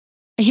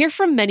I hear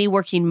from many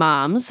working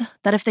moms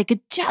that if they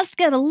could just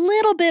get a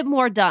little bit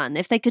more done,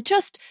 if they could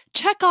just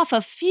check off a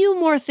few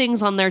more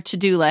things on their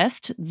to-do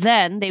list,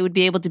 then they would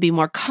be able to be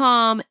more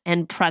calm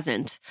and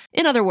present.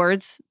 In other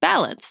words,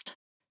 balanced.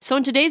 So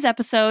in today's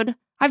episode,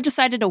 I've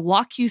decided to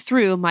walk you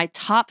through my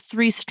top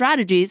 3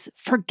 strategies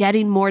for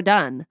getting more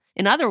done.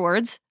 In other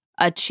words,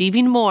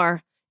 achieving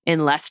more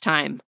in less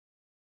time.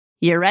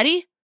 You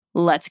ready?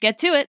 Let's get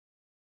to it.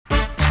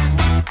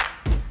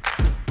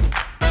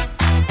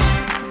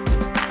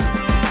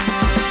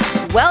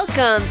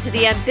 Welcome to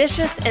the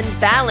Ambitious and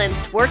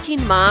Balanced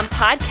Working Mom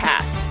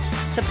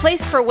Podcast, the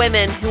place for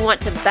women who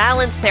want to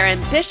balance their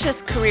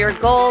ambitious career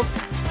goals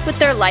with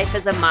their life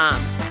as a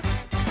mom.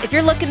 If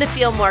you're looking to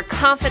feel more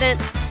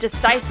confident,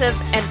 decisive,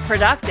 and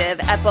productive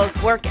at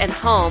both work and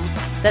home,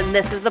 then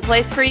this is the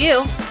place for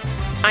you.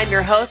 I'm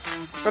your host,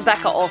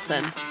 Rebecca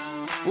Olson.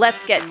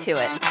 Let's get to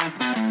it.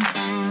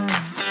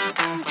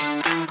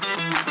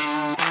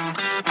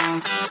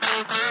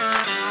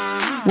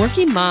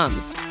 Working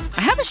moms.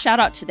 I have a shout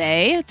out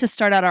today to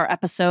start out our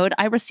episode.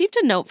 I received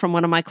a note from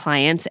one of my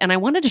clients and I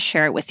wanted to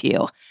share it with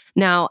you.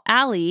 Now,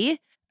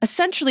 Allie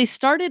essentially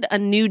started a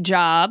new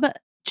job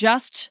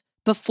just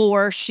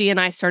before she and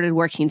I started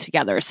working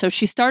together. So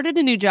she started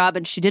a new job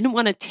and she didn't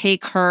want to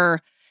take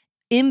her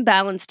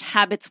imbalanced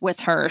habits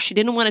with her. She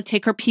didn't want to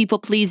take her people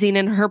pleasing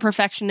and her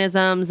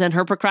perfectionisms and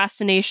her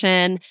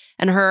procrastination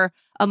and her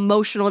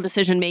emotional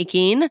decision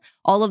making,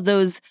 all of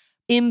those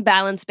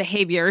imbalanced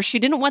behavior. She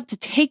didn't want to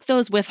take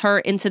those with her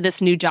into this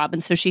new job.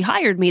 And so she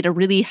hired me to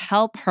really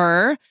help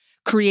her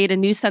create a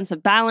new sense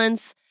of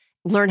balance,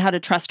 learn how to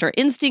trust her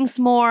instincts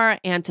more,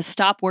 and to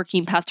stop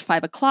working past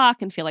 5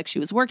 o'clock and feel like she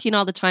was working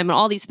all the time and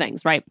all these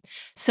things, right?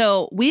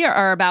 So we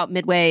are about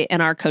midway in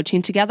our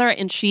coaching together,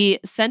 and she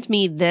sent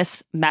me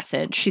this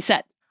message. She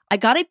said, I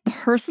got a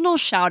personal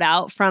shout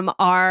out from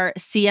our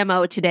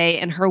CMO today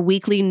in her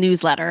weekly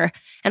newsletter,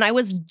 and I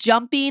was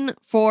jumping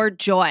for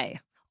joy.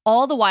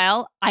 All the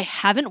while, I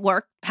haven't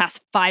worked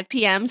past 5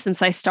 p.m.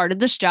 since I started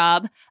this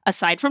job,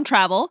 aside from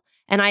travel,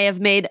 and I have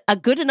made a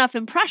good enough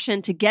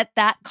impression to get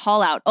that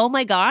call out. Oh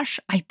my gosh,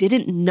 I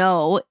didn't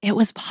know it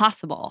was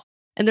possible.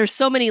 And there's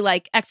so many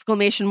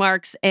exclamation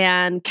marks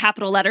and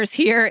capital letters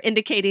here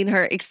indicating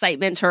her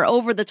excitement, her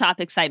over-the-top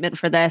excitement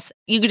for this.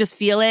 You could just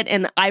feel it.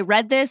 And I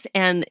read this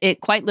and it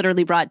quite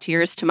literally brought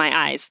tears to my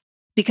eyes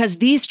because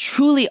these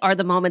truly are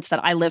the moments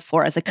that I live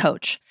for as a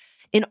coach.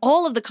 In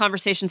all of the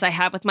conversations I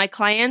have with my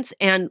clients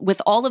and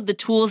with all of the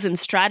tools and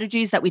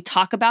strategies that we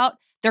talk about,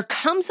 there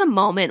comes a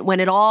moment when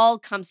it all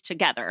comes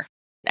together.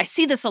 I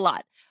see this a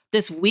lot.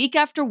 This week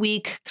after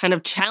week kind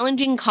of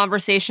challenging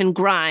conversation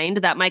grind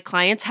that my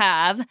clients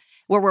have,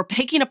 where we're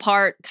picking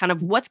apart kind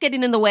of what's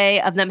getting in the way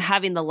of them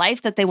having the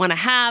life that they want to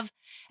have.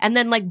 And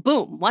then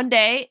boom, one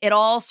day it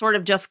all sort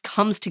of just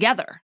comes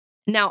together.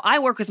 Now, I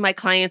work with my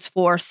clients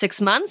for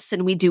 6 months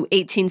and we do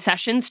 18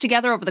 sessions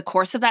together over the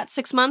course of that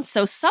 6 months.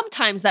 So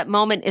sometimes that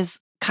moment is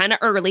kind of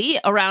early,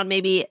 around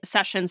maybe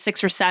session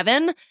 6 or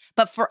 7.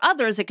 But for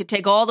others, it could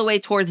take all the way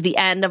towards the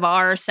end of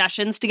our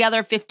sessions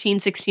together, 15,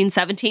 16,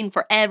 17,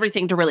 for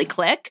everything to really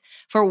click,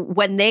 for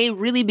when they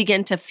really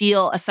begin to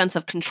feel a sense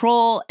of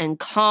control and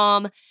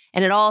calm,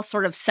 and it all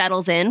sort of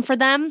settles in for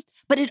them.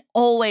 But it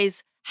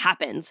always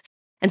happens.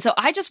 And so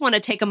I just want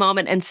to take a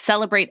moment and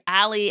celebrate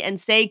Allie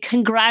and say,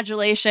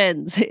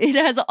 congratulations. It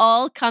has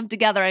all come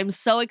together. I'm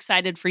so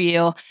excited for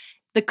you.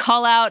 The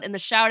call out and the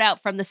shout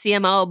out from the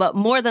CMO, but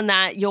more than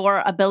that,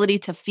 your ability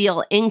to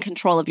feel in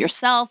control of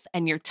yourself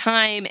and your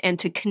time and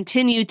to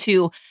continue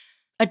to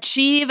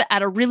achieve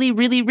at a really,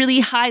 really,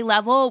 really high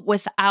level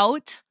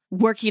without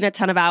working a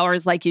ton of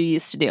hours like you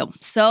used to do.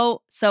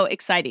 So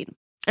exciting.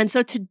 And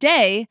so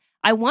today,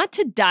 I want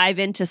to dive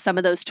into some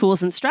of those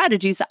tools and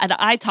strategies that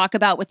I talk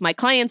about with my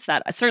clients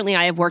that certainly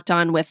I have worked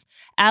on with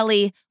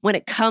Allie when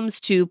it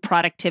comes to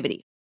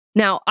productivity.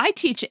 Now, I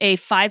teach a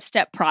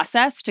 5-step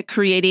process to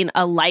creating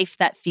a life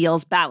that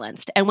feels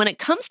balanced. And when it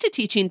comes to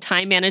teaching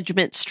time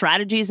management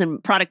strategies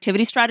and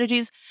productivity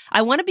strategies,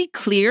 I want to be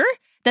clear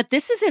that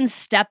this is in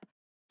step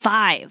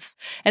 5.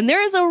 And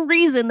there is a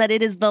reason that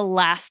it is the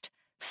last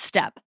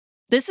step.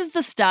 This is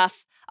the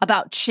stuff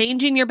about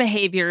changing your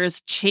behaviors,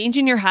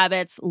 changing your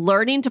habits,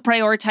 learning to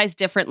prioritize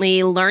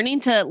differently, learning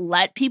to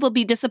let people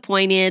be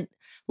disappointed,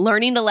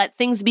 learning to let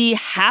things be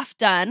half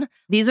done.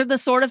 These are the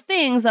sort of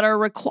things that are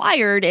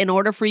required in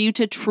order for you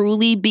to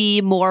truly be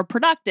more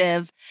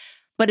productive.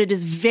 But it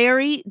is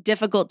very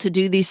difficult to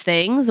do these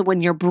things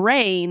when your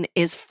brain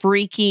is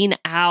freaking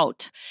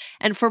out.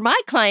 And for my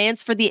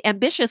clients, for the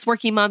ambitious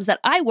working moms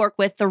that I work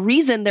with, the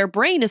reason their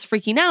brain is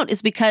freaking out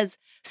is because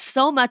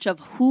so much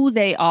of who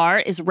they are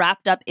is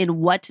wrapped up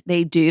in what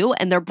they do.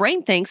 And their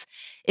brain thinks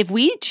if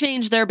we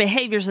change their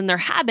behaviors and their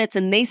habits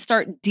and they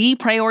start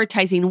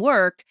deprioritizing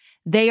work,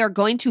 they are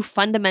going to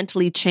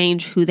fundamentally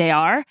change who they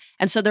are.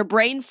 And so their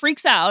brain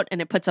freaks out and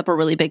it puts up a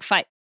really big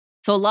fight.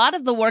 So a lot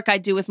of the work I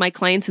do with my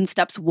clients in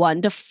steps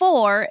 1 to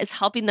 4 is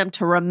helping them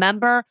to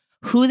remember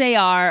who they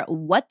are,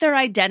 what their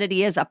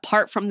identity is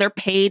apart from their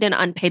paid and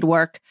unpaid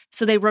work.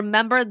 So they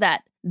remember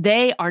that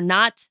they are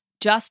not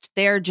just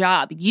their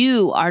job.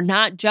 You are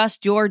not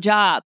just your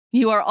job.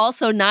 You are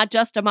also not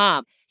just a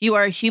mom. You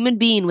are a human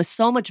being with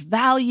so much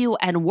value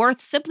and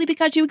worth simply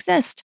because you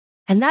exist.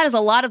 And that is a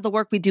lot of the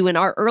work we do in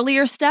our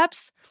earlier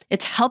steps.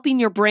 It's helping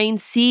your brain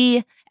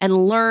see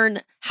and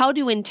learn how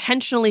to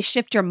intentionally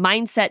shift your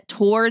mindset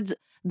towards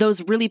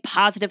those really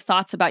positive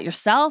thoughts about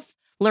yourself,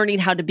 learning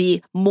how to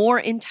be more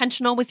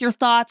intentional with your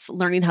thoughts,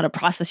 learning how to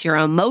process your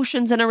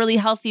emotions in a really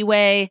healthy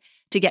way,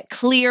 to get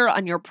clear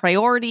on your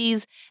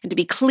priorities and to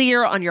be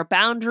clear on your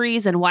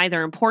boundaries and why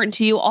they're important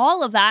to you.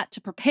 All of that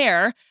to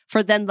prepare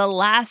for then the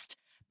last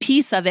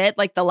piece of it,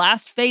 like the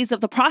last phase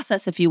of the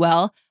process, if you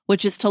will,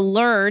 which is to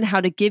learn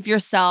how to give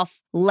yourself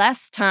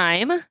less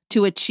time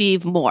to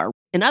achieve more.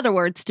 In other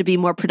words, to be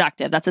more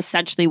productive. That's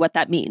essentially what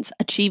that means,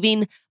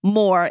 achieving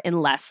more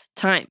in less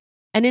time.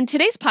 And in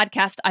today's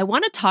podcast, I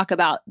want to talk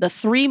about the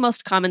 3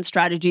 most common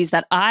strategies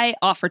that I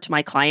offer to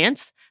my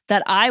clients,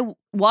 that I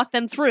walk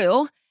them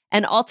through,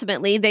 and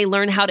ultimately they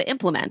learn how to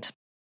implement.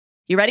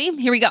 You ready?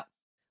 Here we go.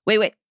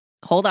 Wait.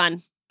 Hold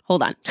on.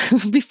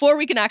 Before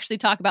we can actually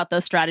talk about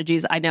those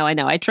strategies, I know.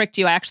 I tricked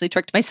you. I actually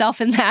tricked myself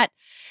in that.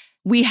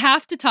 We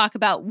have to talk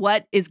about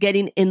what is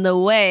getting in the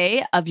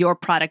way of your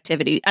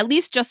productivity, at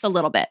least just a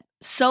little bit,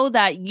 so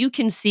that you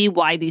can see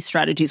why these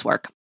strategies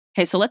work.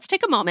 Okay, so let's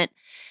take a moment,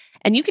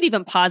 and you could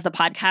even pause the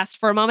podcast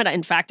for a moment.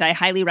 In fact, I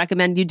highly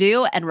recommend you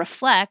do, and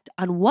reflect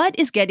on what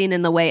is getting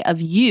in the way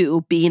of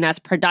you being as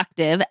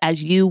productive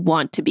as you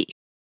want to be.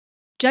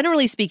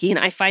 Generally speaking,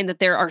 I find that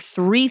there are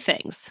 3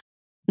 things.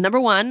 Number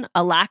 1,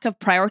 a lack of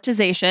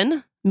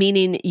prioritization,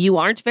 meaning you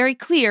aren't very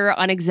clear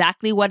on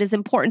exactly what is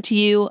important to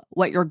you,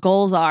 what your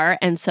goals are,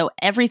 and so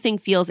everything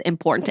feels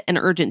important and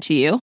urgent to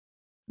you.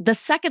 The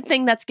second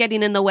thing that's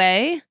getting in the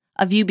way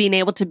of you being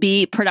able to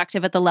be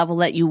productive at the level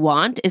that you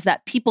want is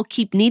that people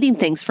keep needing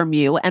things from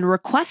you and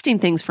requesting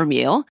things from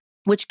you,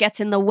 which gets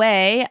in the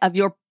way of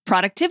your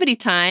productivity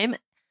time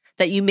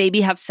that you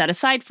maybe have set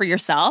aside for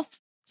yourself.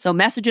 So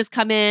messages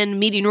come in,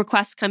 meeting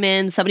requests come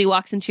in, somebody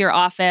walks into your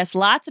office,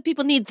 lots of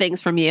people need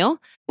things from you,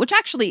 which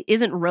actually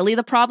isn't really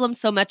the problem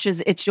so much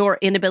as it's your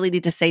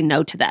inability to say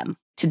no to them,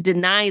 to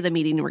deny the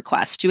meeting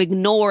request, to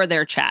ignore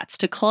their chats,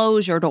 to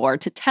close your door,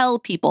 to tell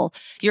people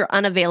you're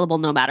unavailable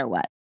no matter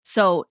what.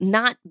 So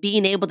not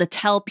being able to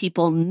tell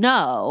people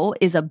no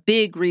is a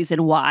big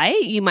reason why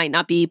you might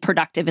not be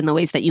productive in the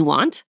ways that you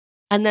want.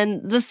 And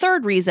then the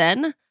third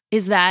reason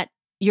is that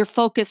you're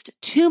focused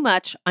too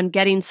much on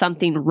getting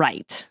something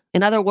right.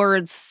 In other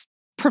words,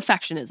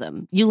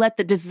 perfectionism. You let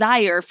the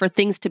desire for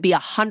things to be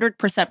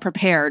 100%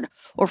 prepared,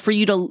 or for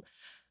you to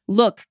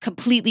look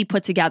completely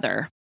put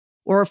together,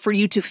 or for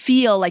you to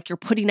feel like you're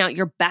putting out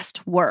your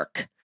best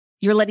work.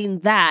 You're letting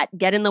that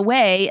get in the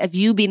way of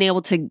you being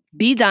able to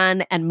be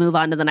done and move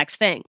on to the next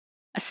thing.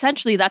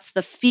 Essentially, that's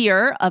the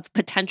fear of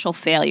potential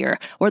failure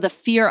or the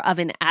fear of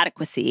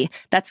inadequacy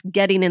that's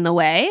getting in the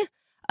way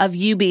of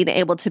you being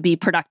able to be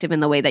productive in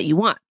the way that you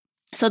want.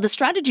 So the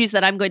strategies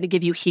that I'm going to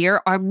give you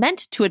here are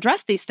meant to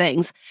address these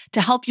things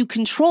to help you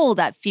control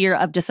that fear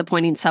of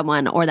disappointing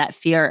someone or that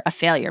fear of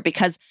failure.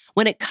 Because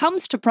when it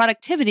comes to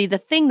productivity, the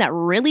thing that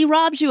really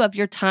robs you of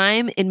your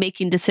time in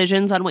making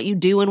decisions on what you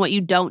do and what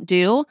you don't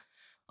do,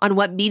 on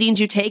what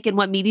meetings you take and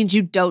what meetings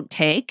you don't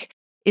take,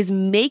 is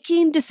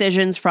making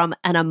decisions from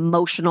an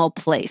emotional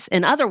place.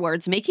 In other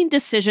words, making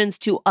decisions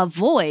to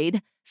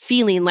avoid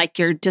feeling like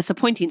you're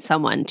disappointing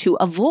someone, to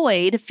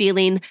avoid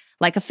feeling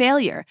like a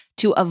failure,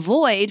 to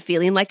avoid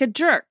feeling like a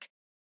jerk,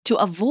 to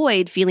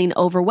avoid feeling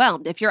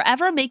overwhelmed. If you're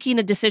ever making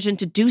a decision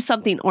to do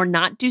something or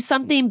not do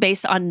something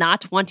based on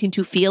not wanting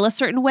to feel a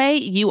certain way,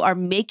 you are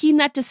making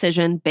that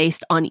decision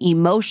based on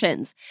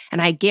emotions.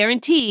 And I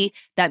guarantee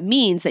that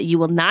means that you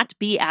will not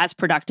be as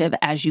productive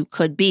as you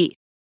could be.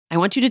 I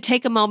want you to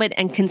take a moment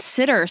and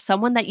consider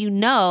someone that you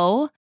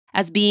know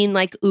as being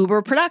like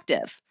uber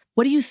productive.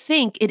 What do you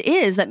think it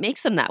is that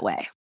makes them that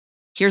way?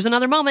 Here's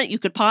another moment you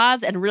could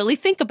pause and really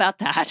think about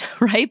that,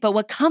 right? But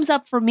what comes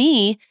up for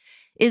me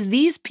is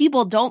these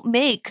people don't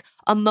make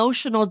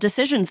emotional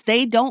decisions.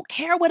 They don't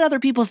care what other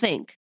people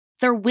think.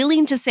 They're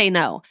willing to say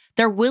no.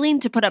 They're willing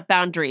to put up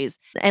boundaries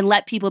and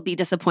let people be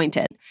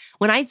disappointed.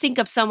 When I think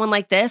of someone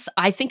like this,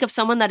 I think of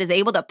someone that is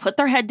able to put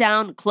their head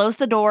down, close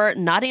the door,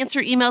 not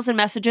answer emails and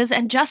messages,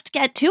 and just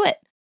get to it.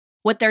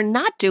 What they're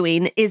not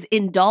doing is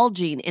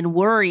indulging in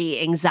worry,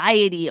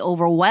 anxiety,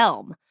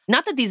 overwhelm.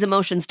 Not that these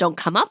emotions don't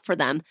come up for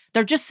them.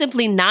 They're just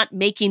simply not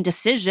making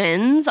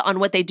decisions on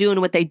what they do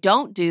and what they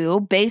don't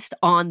do based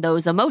on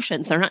those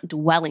emotions. They're not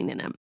dwelling in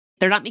them.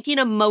 They're not making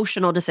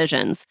emotional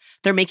decisions.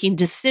 They're making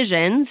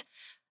decisions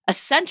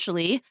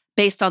essentially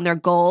based on their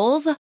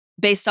goals,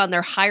 based on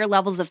their higher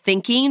levels of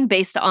thinking,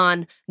 based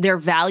on their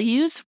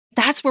values.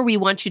 That's where we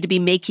want you to be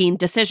making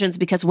decisions,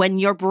 because when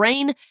your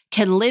brain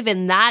can live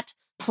in that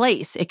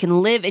place, it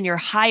can live in your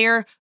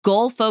higher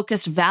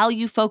goal-focused,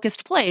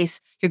 value-focused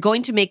place, you're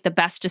going to make the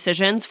best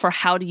decisions for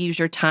how to use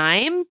your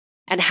time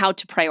and how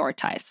to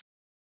prioritize.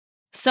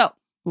 So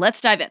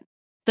let's dive in.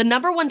 The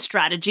number one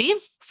strategy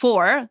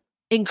for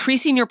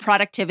increasing your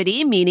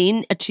productivity,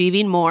 meaning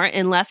achieving more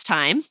in less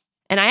time,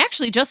 And I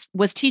actually just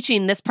was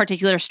teaching this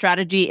particular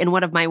strategy in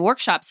one of my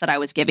workshops that I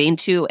was giving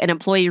to an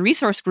employee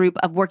resource group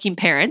of working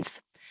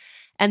parents.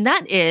 And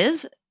that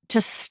is to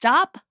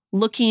stop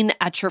looking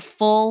at your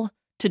full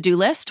to-do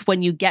list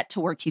when you get to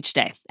work each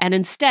day, and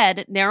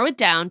instead narrow it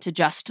down to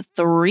just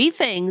 3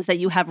 things that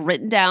you have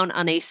written down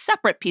on a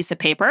separate piece of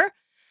paper,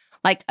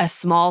 like a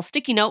small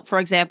sticky note, for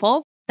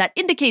example, that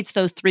indicates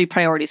those 3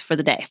 priorities for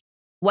the day.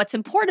 What's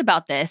important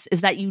about this is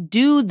that you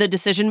do the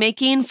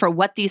decision-making for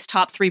what these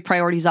top 3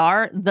 priorities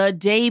are the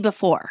day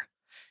before.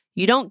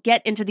 You don't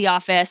get into the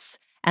office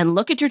and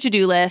look at your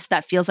to-do list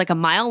that feels like a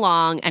mile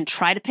long and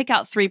try to pick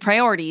out 3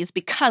 priorities,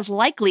 because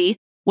likely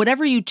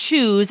whatever you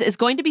choose is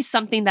going to be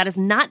something that is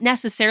not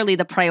necessarily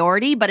the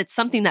priority, but it's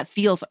something that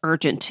feels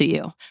urgent to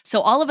you.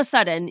 So all of a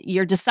sudden,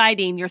 you're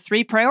deciding your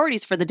 3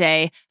 priorities for the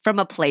day from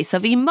a place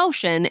of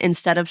emotion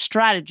instead of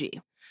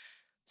strategy.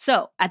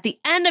 So at the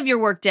end of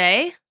your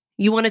workday,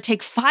 you want to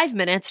take 5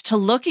 minutes to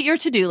look at your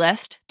to-do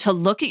list, to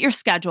look at your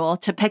schedule,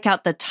 to pick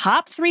out the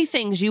top 3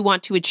 things you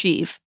want to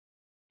achieve.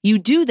 You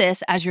do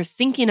this as you're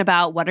thinking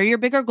about what are your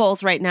bigger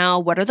goals right now?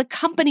 What are the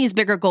company's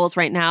bigger goals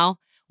right now?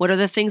 What are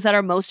the things that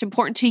are most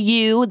important to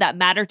you, that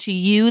matter to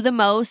you the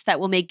most, that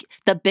will make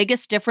the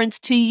biggest difference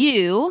to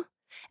you?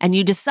 And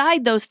you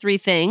decide those 3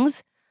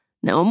 things,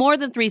 no more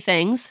than 3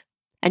 things,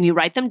 and you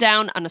write them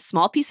down on a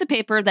small piece of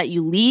paper that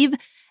you leave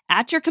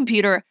at your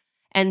computer,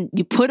 and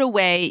you put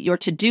away your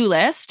to-do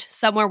list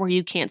somewhere where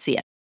you can't see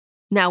it.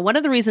 Now, one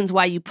of the reasons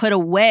why you put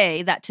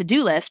away that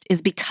to-do list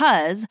is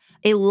because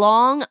a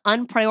long,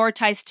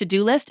 unprioritized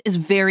to-do list is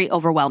very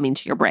overwhelming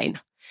to your brain.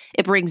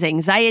 It brings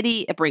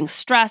anxiety, it brings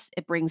stress,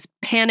 it brings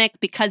panic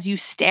because you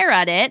stare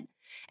at it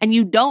and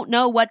you don't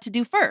know what to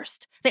do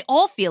first. They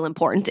all feel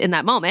important in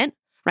that moment,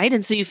 right?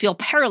 And so you feel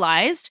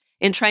paralyzed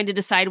in trying to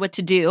decide what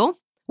to do,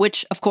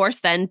 which of course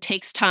then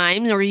takes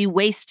time, or you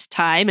waste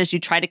time as you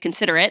try to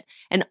consider it.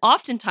 And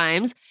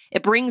oftentimes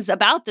it brings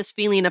about this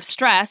feeling of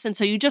stress. And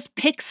so you just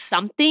pick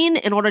something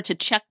in order to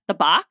check the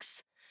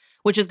box,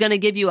 which is going to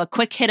give you a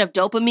quick hit of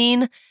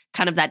dopamine,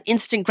 kind of that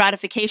instant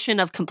gratification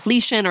of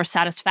completion or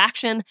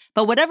satisfaction.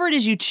 But whatever it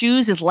is you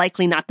choose is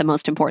likely not the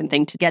most important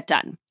thing to get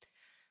done.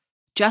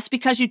 Just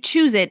because you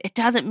choose it, it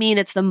doesn't mean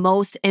it's the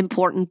most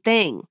important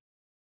thing.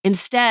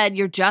 Instead,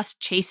 you're just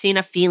chasing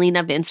a feeling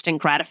of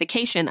instant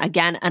gratification,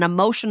 again, an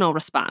emotional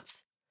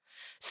response.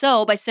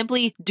 So by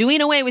simply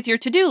doing away with your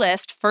to-do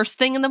list first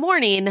thing in the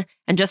morning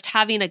and just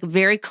having a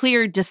very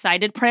clear,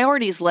 decided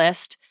priorities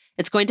list,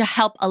 it's going to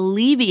help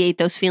alleviate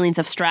those feelings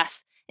of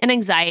stress and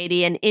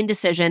anxiety and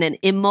indecision and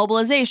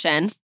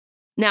immobilization.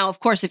 Now, of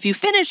course, if you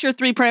finish your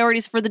 3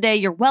 priorities for the day,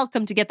 you're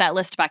welcome to get that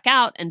list back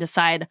out and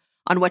decide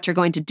on what you're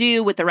going to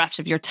do with the rest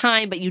of your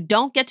time, but you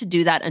don't get to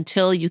do that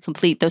until you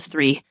complete those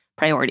 3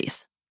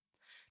 priorities.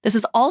 This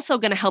is also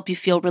going to help you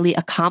feel really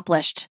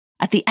accomplished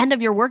at the end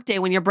of your workday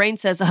when your brain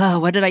says, oh,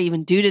 what did I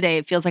even do today?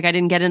 It feels like I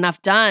didn't get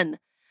enough done.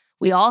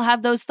 We all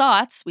have those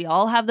thoughts. We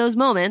all have those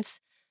moments.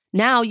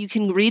 Now you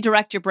can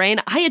redirect your brain.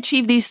 I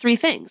achieved these 3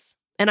 things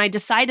and I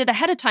decided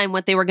ahead of time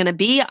what they were going to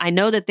be. I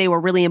know that they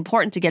were really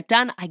important to get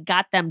done. I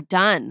got them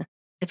done.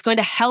 It's going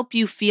to help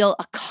you feel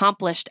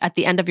accomplished at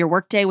the end of your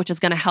workday, which is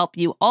going to help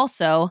you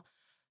also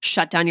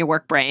shut down your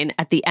work brain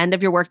at the end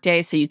of your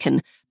workday so you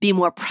can be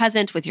more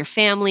present with your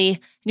family and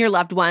your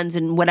loved ones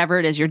and whatever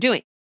it is you're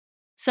doing.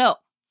 So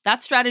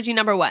that's strategy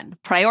number 1,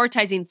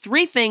 prioritizing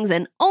 3 things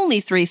and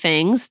only 3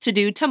 things to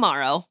do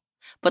tomorrow.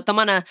 Put them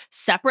on a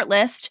separate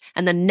list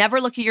and then never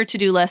look at your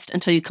to-do list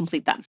until you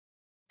complete them.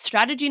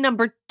 Strategy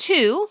number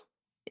 2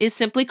 is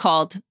simply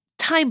called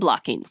time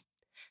blocking.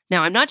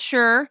 Now, I'm not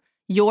sure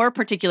your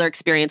particular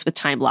experience with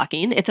time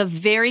blocking. It's a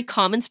very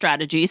common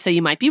strategy, so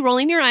you might be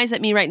rolling your eyes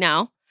at me right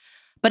now.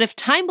 But if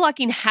time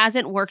blocking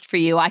hasn't worked for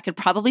you, I could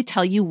probably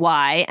tell you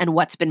why and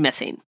what's been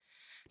missing.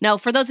 Now,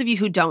 for those of you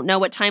who don't know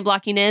what time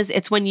blocking is,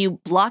 it's when you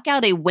block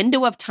out a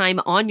window of time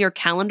on your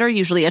calendar,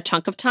 usually a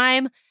chunk of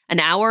time, an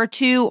hour or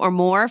 2 or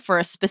more for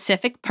a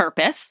specific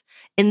purpose.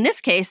 In this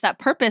case, that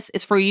purpose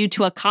is for you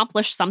to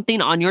accomplish something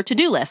on your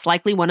to-do list,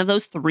 likely one of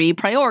those 3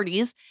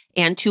 priorities,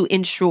 and to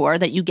ensure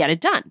that you get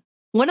it done.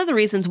 One of the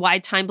reasons why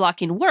time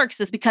blocking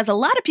works is because a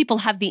lot of people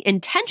have the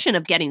intention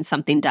of getting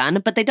something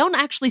done, but they don't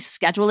actually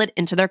schedule it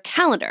into their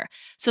calendar.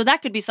 So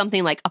that could be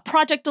something like a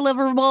project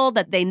deliverable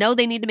that they know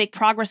they need to make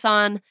progress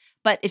on.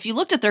 But if you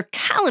looked at their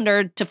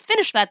calendar to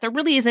finish that, there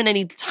really isn't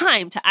any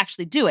time to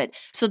actually do it.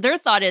 So their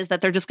thought is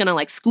that they're just going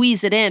to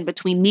squeeze it in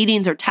between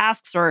meetings or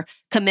tasks or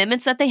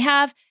commitments that they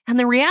have. And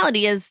the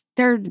reality is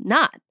they're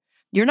not.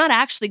 You're not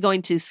actually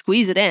going to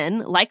squeeze it in.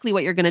 Likely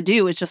what you're going to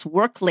do is just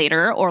work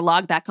later or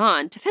log back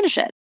on to finish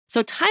it.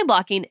 So time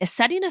blocking is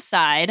setting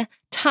aside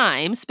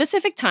time,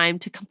 specific time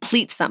to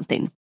complete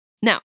something.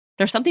 Now,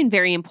 there's something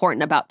very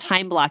important about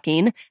time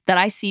blocking that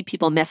I see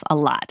people miss a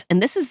lot.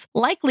 And this is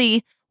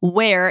likely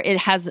where it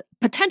has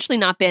potentially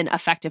not been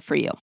effective for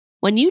you.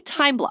 When you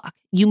time block,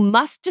 you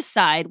must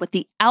decide what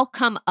the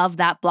outcome of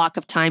that block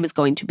of time is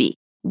going to be.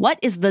 What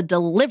is the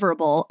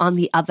deliverable on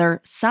the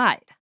other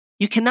side?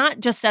 You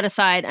cannot just set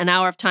aside an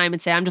hour of time and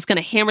say, I'm just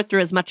going to hammer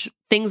through as much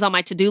things on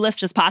my to-do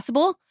list as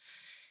possible.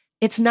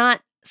 It's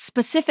not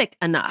specific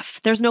enough.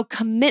 There's no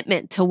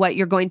commitment to what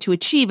you're going to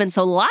achieve. And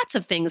so lots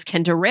of things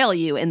can derail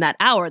you in that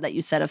hour that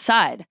you set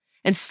aside.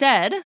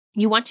 Instead,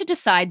 you want to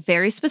decide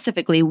very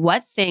specifically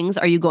what things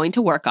are you going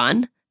to work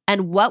on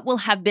and what will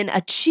have been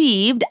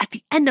achieved at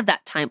the end of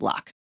that time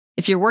block.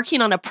 If you're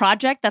working on a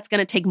project that's going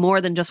to take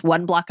more than just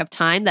one block of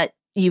time that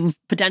you've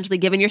potentially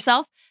given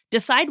yourself,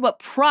 decide what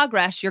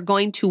progress you're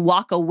going to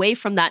walk away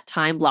from that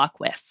time block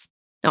with.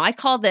 Now, I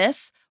call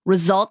this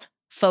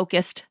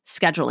result-focused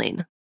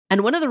scheduling.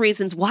 And one of the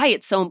reasons why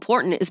it's so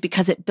important is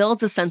because it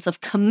builds a sense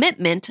of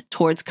commitment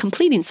towards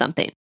completing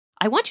something.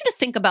 I want you to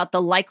think about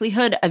the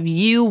likelihood of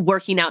you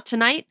working out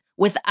tonight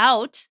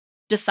without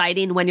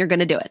deciding when you're going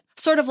to do it.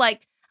 Sort of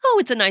like, oh,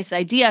 it's a nice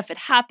idea if it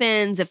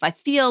happens, if I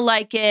feel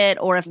like it,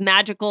 or if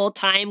magical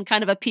time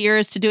kind of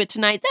appears to do it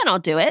tonight, then I'll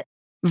do it.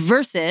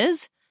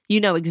 Versus, you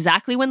know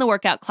exactly when the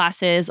workout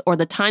class is or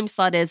the time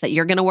slot is that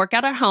you're going to work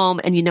out at home,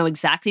 and you know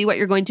exactly what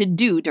you're going to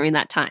do during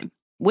that time.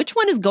 Which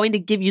one is going to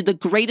give you the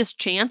greatest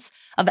chance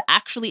of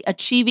actually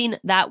achieving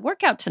that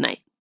workout tonight?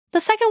 The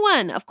second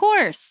one, of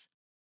course.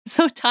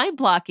 So time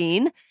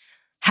blocking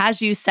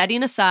has you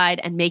setting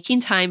aside and making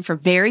time for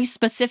very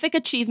specific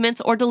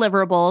achievements or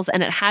deliverables,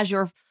 and it has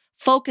your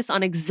focus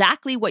on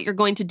exactly what you're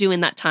going to do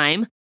in that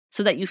time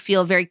so that you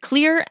feel very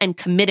clear and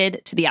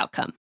committed to the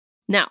outcome.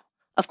 Now,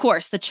 of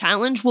course, the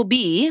challenge will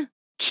be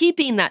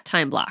keeping that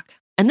time block.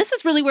 And this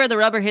is really where the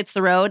rubber hits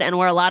the road and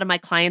where a lot of my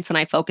clients and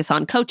I focus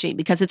on coaching,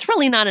 because it's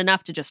really not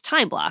enough to just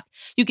time block.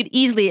 You could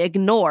easily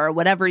ignore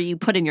whatever you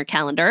put in your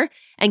calendar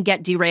and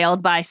get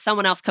derailed by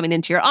someone else coming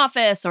into your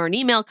office or an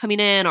email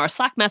coming in or a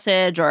Slack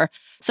message or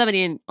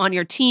somebody on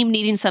your team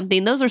needing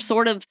something. Those are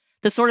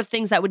the sort of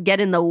things that would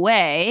get in the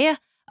way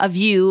of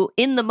you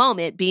in the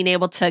moment being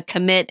able to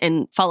commit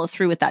and follow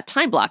through with that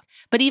time block.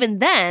 But even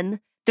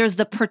then, there's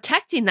the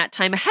protecting that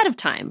time ahead of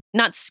time,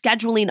 not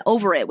scheduling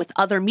over it with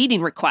other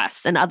meeting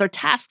requests and other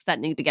tasks that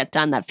need to get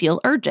done that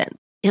feel urgent.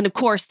 And of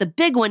course, the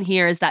big one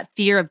here is that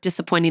fear of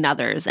disappointing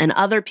others and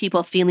other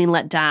people feeling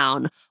let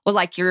down, or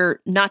like you're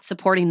not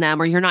supporting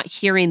them or you're not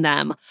hearing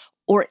them,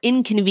 or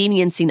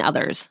inconveniencing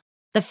others.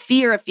 The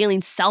fear of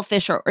feeling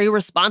selfish or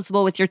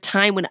irresponsible with your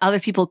time when other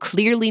people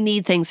clearly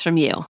need things from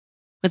you.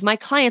 With my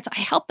clients, I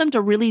help them to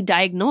really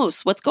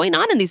diagnose what's going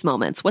on in these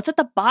moments, what's at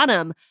the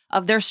bottom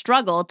of their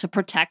struggle to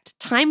protect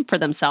time for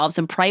themselves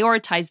and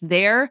prioritize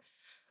their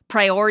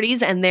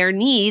priorities and their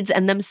needs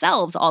and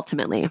themselves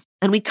ultimately.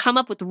 And we come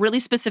up with really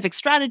specific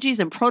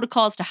strategies and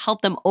protocols to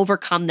help them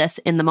overcome this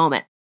in the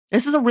moment.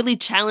 This is a really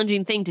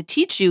challenging thing to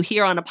teach you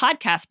here on a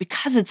podcast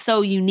because it's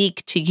so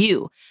unique to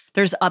you.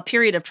 There's a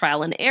period of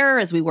trial and error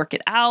as we work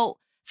it out.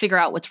 Figure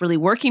out what's really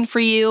working for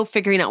you,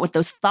 figuring out what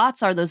those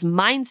thoughts are, those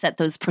mindset,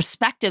 those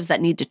perspectives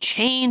that need to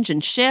change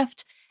and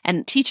shift,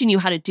 and teaching you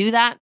how to do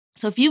that.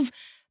 So if you've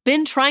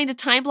been trying to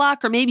time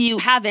block, or maybe you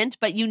haven't,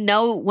 but you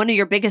know one of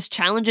your biggest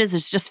challenges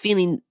is just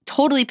feeling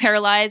totally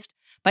paralyzed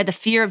by the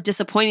fear of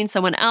disappointing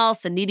someone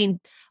else and needing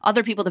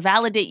other people to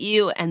validate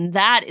you, and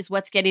that is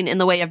what's getting in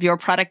the way of your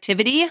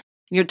productivity,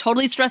 you're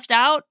totally stressed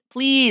out,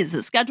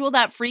 please schedule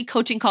that free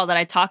coaching call that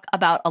I talk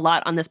about a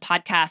lot on this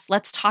podcast.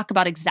 Let's talk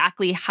about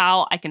exactly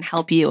how I can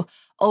help you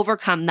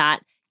overcome that,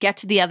 get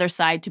to the other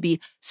side to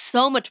be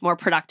so much more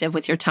productive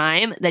with your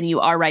time than you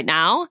are right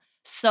now,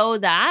 so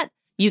that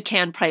you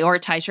can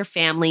prioritize your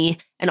family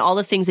and all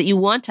the things that you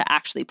want to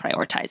actually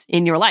prioritize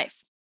in your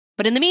life.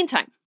 But in the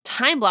meantime,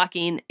 time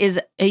blocking is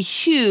a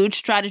huge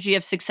strategy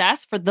of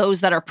success for those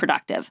that are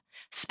productive.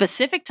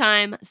 Specific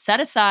time set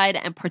aside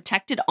and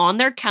protected on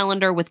their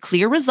calendar with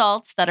clear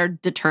results that are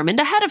determined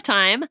ahead of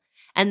time,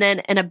 and then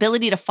an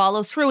ability to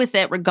follow through with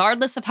it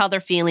regardless of how they're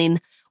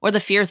feeling or the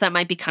fears that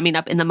might be coming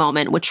up in the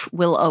moment, which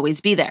will always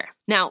be there.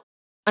 Now,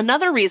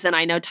 another reason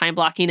I know time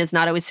blocking is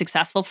not always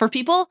successful for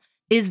people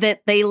is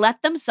that they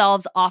let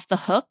themselves off the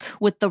hook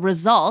with the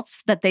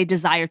results that they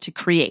desire to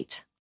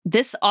create.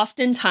 This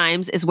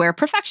oftentimes is where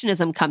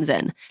perfectionism comes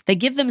in. They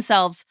give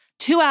themselves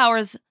 2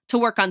 hours to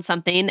work on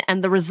something,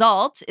 and the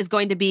result is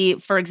going to be,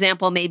 for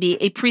example, maybe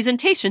a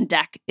presentation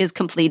deck is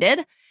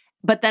completed,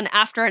 but then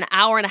after an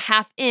hour and a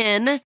half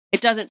in, it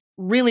doesn't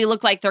really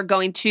look like they're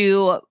going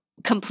to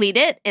complete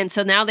it. And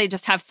so now they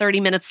just have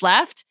 30 minutes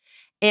left,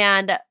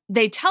 and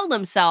they tell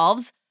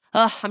themselves,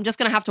 oh, I'm just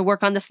going to have to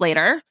work on this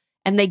later,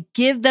 and they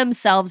give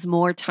themselves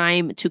more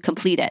time to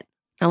complete it.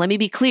 Now, let me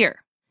be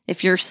clear.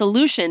 If your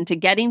solution to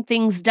getting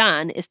things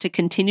done is to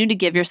continue to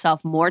give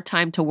yourself more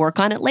time to work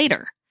on it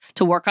later,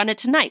 to work on it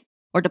tonight,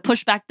 or to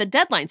push back the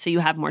deadline so you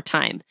have more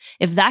time,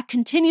 if that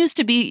continues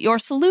to be your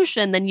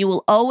solution, then you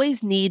will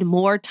always need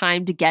more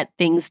time to get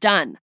things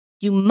done.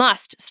 You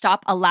must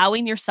stop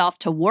allowing yourself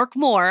to work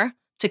more,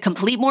 to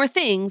complete more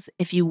things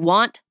if you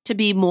want to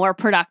be more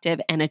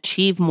productive and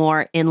achieve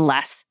more in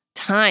less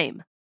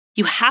time.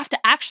 You have to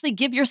actually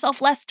give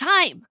yourself less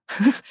time.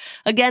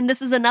 Again,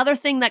 this is another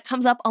thing that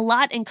comes up a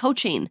lot in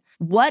coaching.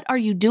 What are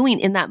you doing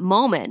in that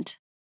moment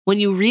When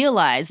you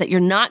realize that you're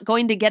not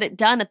going to get it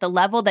done at the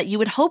level that you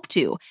would hope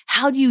to,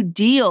 how do you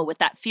deal with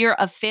that fear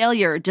of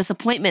failure,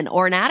 disappointment,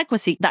 or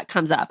inadequacy that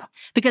comes up?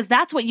 Because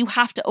that's what you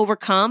have to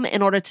overcome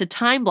in order to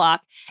time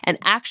block and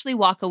actually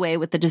walk away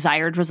with the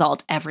desired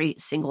result every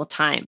single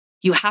time.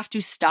 You have to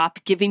stop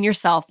giving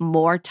yourself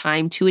more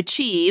time to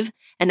achieve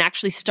and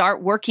actually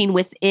start working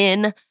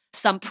within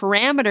some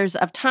parameters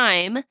of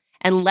time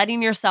and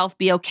letting yourself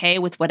be okay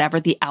with whatever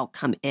the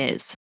outcome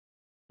is.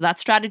 That's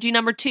strategy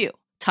number 2.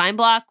 Time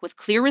block with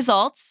clear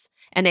results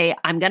and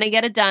I'm going to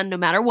get it done no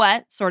matter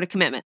what sort of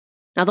commitment.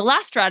 Now, the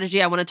last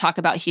strategy I want to talk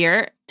about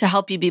here to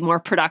help you be more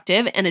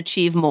productive and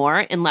achieve more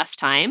in less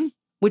time,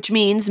 which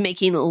means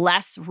making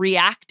less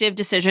reactive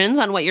decisions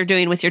on what you're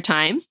doing with your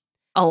time.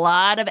 A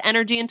lot of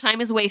energy and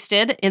time is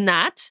wasted in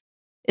that,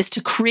 is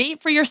to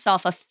create for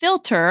yourself a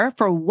filter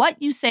for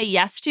what you say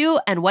yes to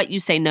and what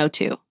you say no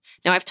to.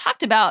 Now, I've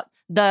talked about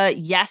the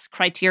yes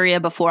criteria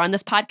before on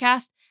this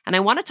podcast, and I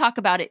want to talk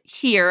about it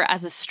here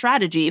as a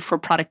strategy for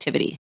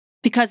productivity.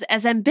 Because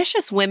as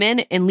ambitious women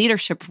in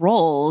leadership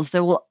roles,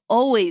 there will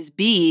always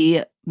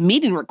be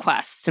meeting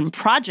requests and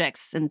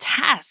projects and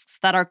tasks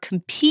that are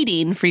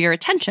competing for your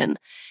attention.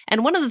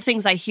 And one of the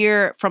things I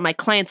hear from my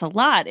clients a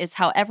lot is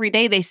how every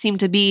day they seem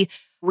to be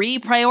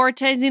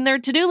reprioritizing their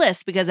to-do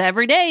list because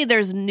every day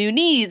there's new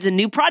needs and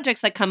new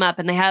projects that come up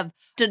and they have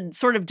to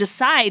sort of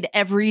decide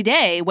every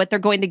day what they're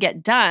going to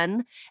get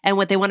done and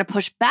what they want to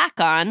push back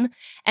on.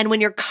 And when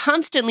you're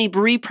constantly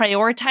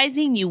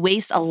reprioritizing, you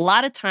waste a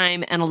lot of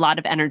time and a lot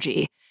of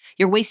energy.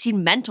 You're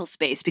wasting mental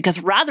space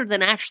because rather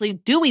than actually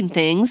doing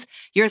things,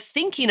 you're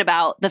thinking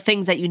about the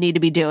things that you need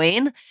to be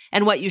doing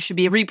and what you should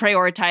be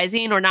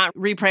reprioritizing or not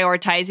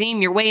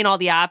reprioritizing. You're weighing all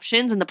the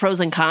options and the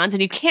pros and cons,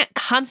 and you can't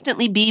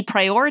constantly be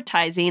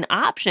prioritizing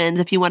options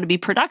if you want to be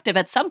productive.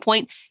 At some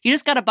point, you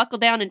just got to buckle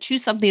down and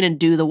choose something and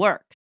do the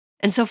work.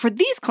 And so for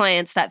these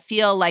clients that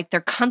feel like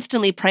they're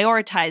constantly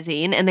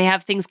prioritizing and they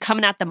have things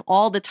coming at them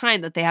all the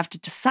time that they have to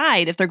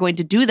decide if they're going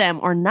to do them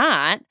or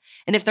not,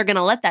 and if they're going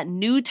to let that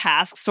new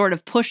task sort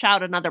of push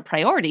out another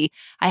priority,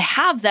 I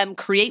have them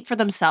create for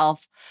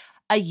themselves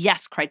a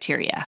yes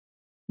criteria.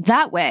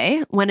 That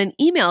way, when an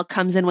email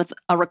comes in with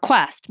a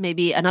request,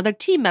 maybe another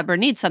team member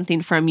needs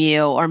something from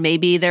you, or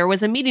maybe there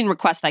was a meeting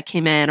request that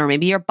came in, or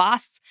maybe your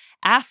boss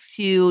asks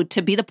you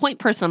to be the point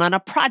person on a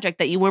project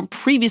that you weren't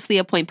previously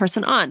a point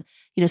person on.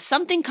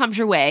 Something comes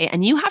your way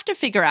and you have to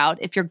figure out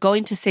if you're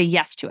going to say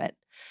yes to it.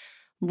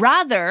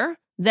 Rather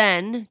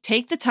than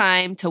take the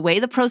time to weigh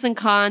the pros and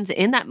cons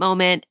in that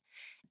moment,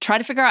 try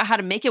to figure out how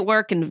to make it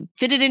work and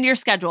fit it into your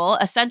schedule.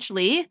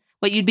 Essentially,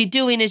 what you'd be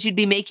doing is you'd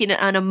be making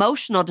an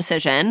emotional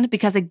decision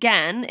because,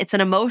 again, it's an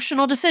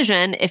emotional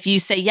decision if you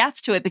say yes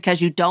to it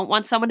because you don't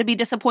want someone to be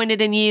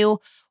disappointed in you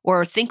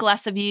or think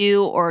less of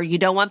you, or you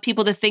don't want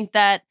people to think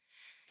that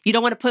you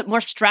don't want to put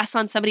more stress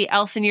on somebody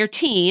else in your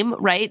team,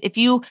 right? If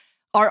you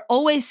are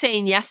always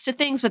saying yes to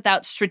things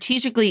without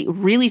strategically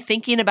really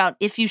thinking about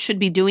if you should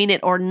be doing it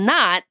or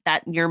not,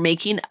 that you're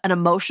making an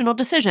emotional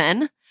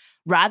decision.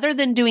 Rather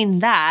than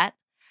doing that,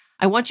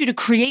 I want you to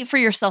create for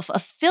yourself a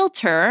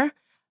filter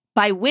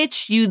by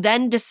which you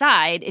then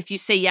decide if you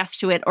say yes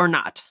to it or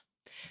not.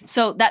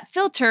 So that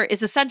filter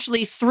is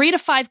essentially 3 to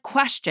 5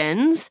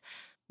 questions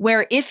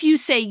where if you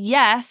say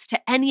yes to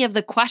any of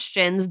the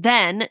questions,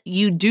 then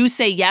you do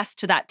say yes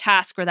to that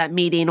task or that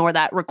meeting or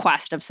that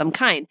request of some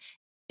kind.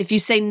 If you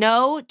say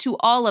no to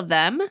all of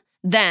them,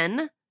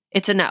 then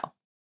it's a no.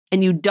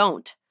 And you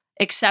don't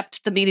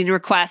accept the meeting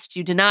request,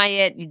 you deny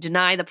it, you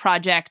deny the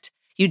project,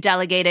 you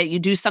delegate it, you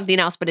do something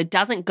else, but it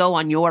doesn't go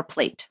on your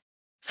plate.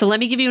 So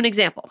let me give you an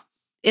example.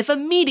 If a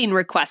meeting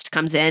request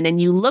comes in and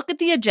you look at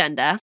the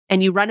agenda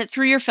and you run it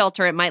through your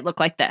filter, it might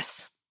look like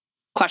this.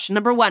 Question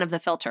number 1 of the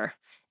filter.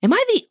 Am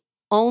I the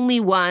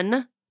only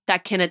one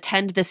that can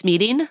attend this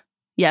meeting?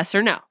 Yes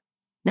or no?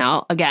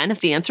 Now, again, if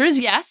the answer is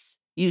yes,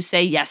 you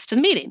say yes to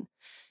the meeting.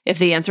 If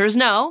the answer is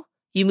no,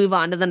 you move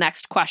on to the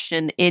next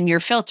question in your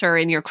filter,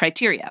 in your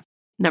criteria.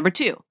 Number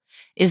 2,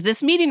 is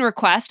this meeting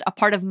request a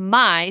part of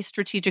my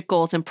strategic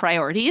goals and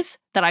priorities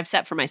that I've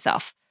set for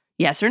myself?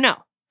 Yes or no?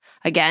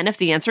 Again, if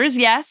the answer is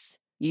yes,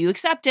 you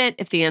accept it.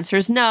 If the answer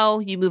is no,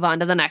 you move on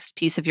to the next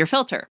piece of your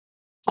filter.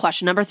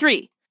 Question number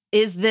 3,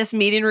 is this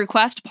meeting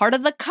request part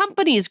of the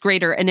company's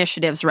greater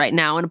initiatives right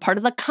now and part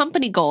of the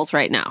company goals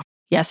right now?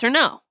 Yes or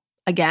no?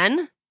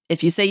 Again,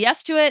 if you say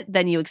yes to it,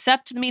 then you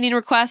accept the meeting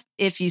request.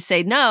 If you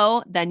say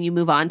no, then you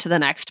move on to the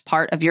next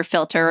part of your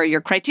filter or your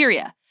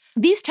criteria.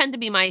 These tend to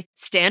be my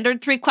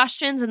standard 3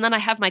 questions, and then I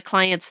have my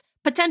clients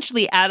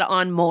potentially add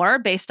on more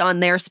based on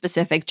their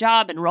specific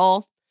job and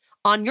role.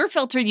 On your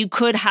filter, you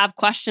could have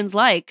questions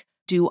like,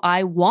 do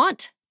I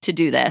want to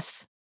do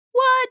this?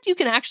 What? You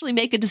can actually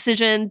make a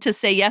decision to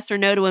say yes or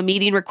no to a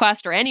meeting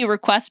request or any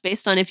request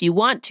based on if you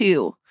want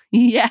to.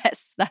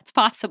 Yes, that's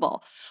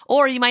possible.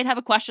 Or you might have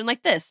a question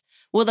like this.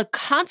 Will the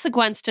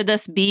consequence to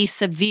this be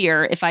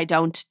severe if I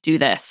don't do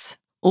this?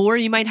 Or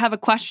you might have a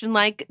question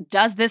like,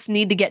 does this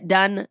need to get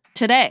done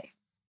today?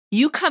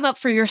 You come up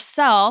for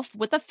yourself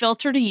with a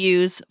filter to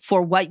use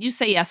for what you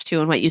say yes to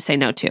and what you say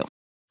no to.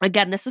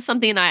 Again, this is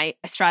something I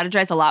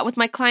strategize a lot with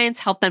my clients,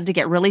 help them to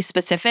get really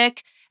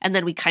specific. And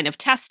then we kind of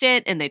test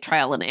it and they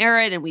trial and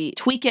error it and we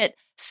tweak it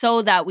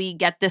so that we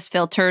get this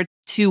filter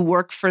to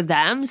work for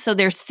them. So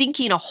they're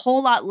thinking a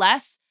whole lot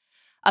less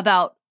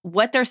about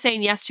what they're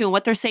saying yes to and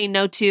what they're saying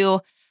no to.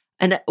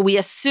 And we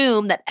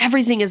assume that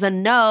everything is a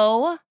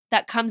no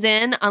that comes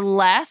in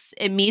unless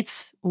it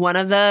meets one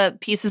of the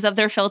pieces of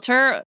their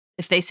filter.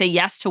 If they say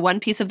yes to one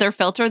piece of their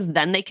filter,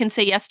 then they can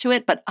say yes to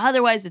it. But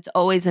otherwise, it's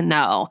always a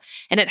no.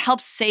 And it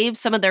helps save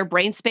some of their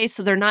brain space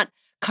so they're not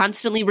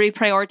constantly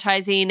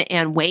reprioritizing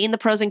and weighing the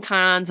pros and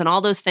cons and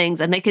all those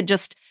things. And they could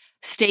just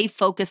stay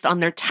focused on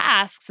their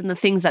tasks and the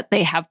things that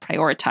they have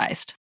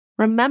prioritized.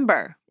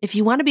 Remember, if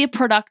you want to be a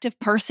productive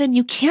person,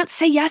 you can't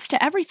say yes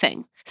to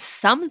everything.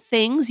 Some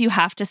things you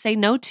have to say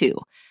no to.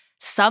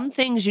 Some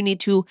things you need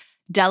to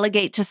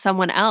delegate to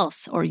someone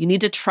else, or you need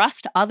to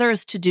trust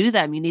others to do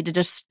them. You need to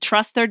just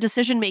trust their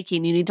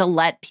decision-making. You need to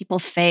let people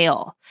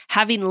fail.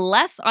 Having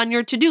less on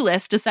your to-do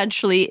list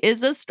essentially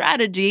is a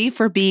strategy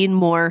for being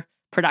more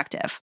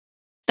productive.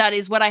 That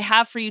is what I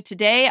have for you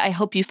today. I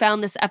hope you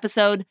found this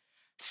episode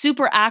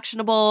super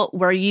actionable,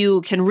 where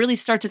you can really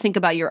start to think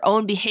about your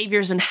own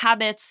behaviors and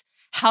habits,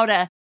 how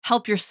to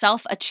help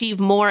yourself achieve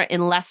more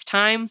in less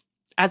time.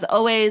 As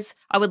always,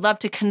 I would love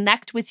to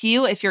connect with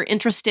you if you're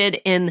interested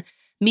in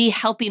me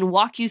helping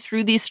walk you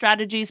through these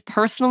strategies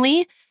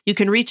personally. You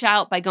can reach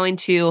out by going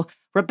to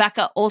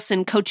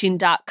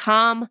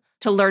RebeccaOlsonCoaching.com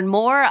to learn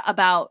more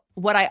about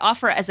what I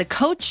offer as a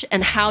coach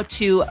and how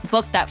to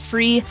book that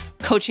free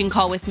coaching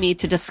call with me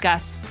to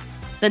discuss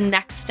the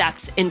next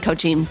steps in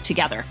coaching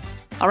together.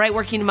 All right,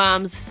 working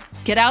moms,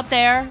 get out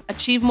there,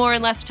 achieve more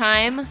in less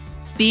time,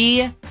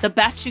 be the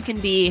best you can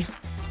be,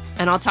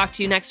 and I'll talk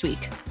to you next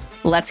week.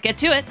 Let's get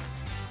to it.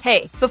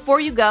 Hey,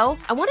 before you go,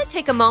 I want to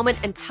take a moment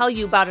and tell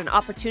you about an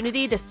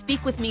opportunity to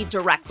speak with me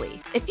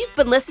directly. If you've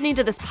been listening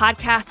to this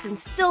podcast and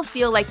still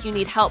feel like you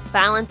need help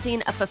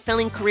balancing a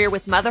fulfilling career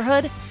with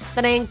motherhood,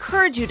 then I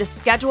encourage you to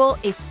schedule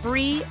a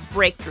free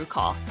breakthrough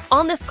call.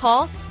 On this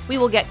call, we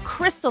will get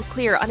crystal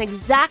clear on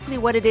exactly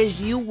what it is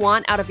you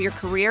want out of your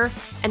career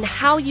and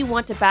how you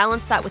want to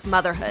balance that with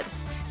motherhood.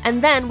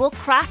 And then we'll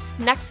craft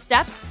next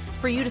steps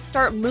for you to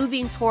start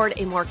moving toward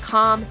a more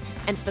calm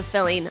and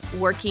fulfilling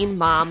working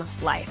mom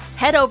life.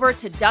 Head over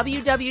to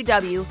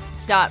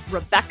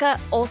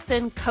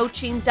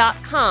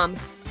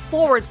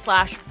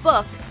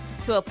www.RebeccaOlsonCoaching.com/book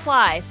to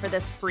apply for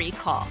this free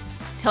call.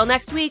 Till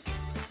next week,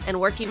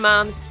 and working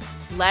moms,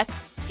 let's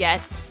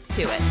get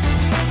to it.